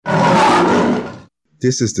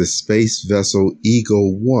This is the space vessel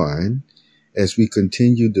Eagle 1 as we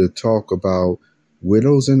continue to talk about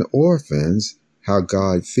widows and orphans, how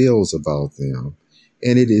God feels about them.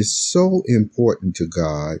 And it is so important to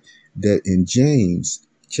God that in James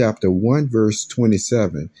chapter 1, verse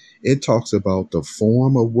 27, it talks about the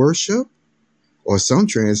form of worship, or some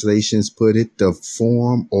translations put it the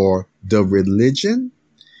form or the religion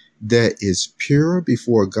that is pure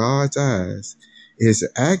before God's eyes is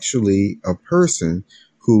actually a person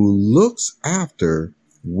who looks after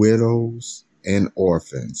widows and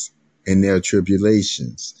orphans in their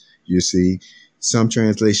tribulations. You see, some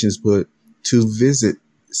translations put to visit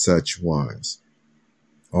such ones.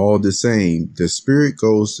 All the same, the Spirit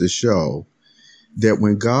goes to show that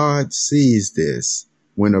when God sees this,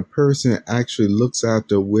 when a person actually looks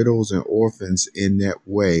after widows and orphans in that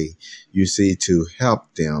way, you see, to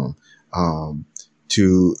help them,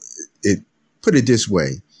 put it this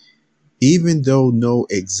way, even though no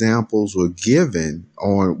examples were given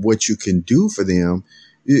on what you can do for them,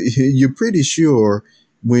 you're pretty sure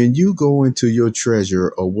when you go into your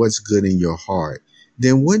treasure or what's good in your heart,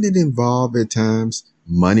 then wouldn't it involve at times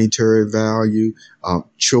monetary value,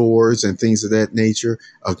 chores and things of that nature,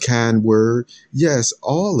 a kind word? Yes,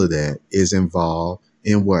 all of that is involved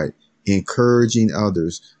in what? Encouraging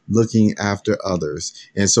others, looking after others.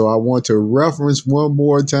 And so I want to reference one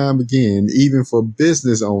more time again, even for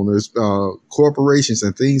business owners, corporations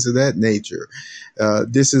and things of that nature.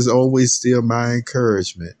 This is always still my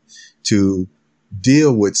encouragement to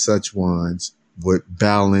deal with such ones with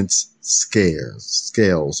balanced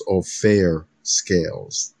scales or fair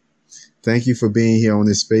scales. Thank you for being here on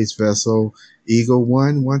this space vessel Eagle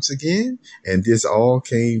 1 once again. And this all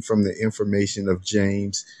came from the information of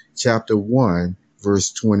James chapter 1,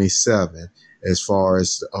 verse 27, as far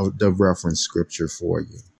as the reference scripture for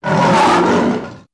you.